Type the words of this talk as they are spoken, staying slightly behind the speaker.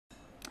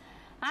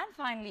And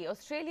finally,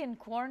 Australian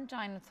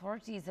quarantine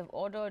authorities have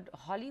ordered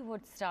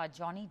Hollywood star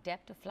Johnny Depp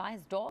to fly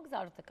his dogs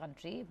out of the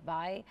country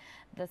by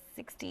the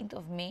 16th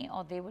of May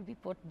or they will be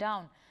put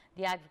down.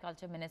 The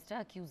Agriculture Minister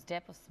accused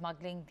Depp of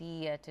smuggling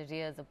the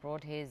terriers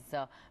aboard his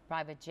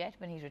private jet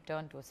when he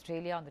returned to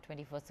Australia on the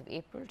 21st of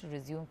April to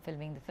resume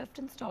filming the fifth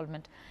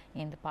installment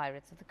in the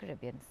Pirates of the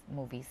Caribbean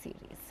movie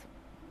series.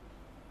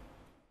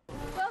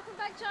 Welcome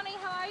back, Johnny.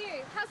 How are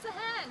you? How's the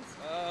hand?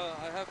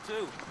 I have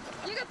two.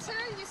 You got two?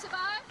 You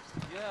survived?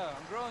 Yeah,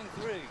 I'm growing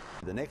three.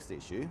 The next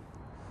issue,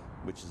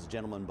 which is a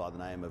gentleman by the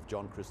name of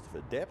John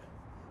Christopher Depp,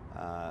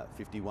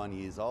 51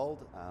 years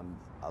old,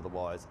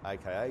 otherwise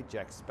aka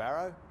Jack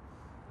Sparrow,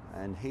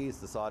 and he has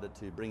decided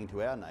to bring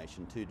into our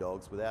nation two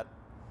dogs without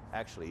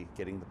actually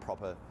getting the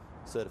proper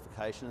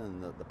certification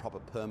and the proper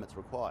permits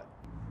required.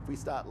 If we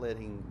start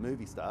letting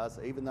movie stars,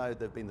 even though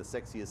they've been the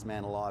sexiest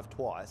man alive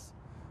twice,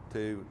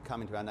 to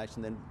come into our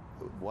nation, then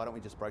why don't we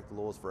just break the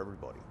laws for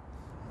everybody?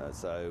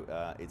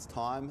 So it's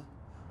time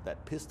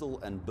that Pistol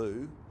and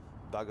Boo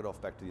buggered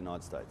off back to the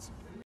United States.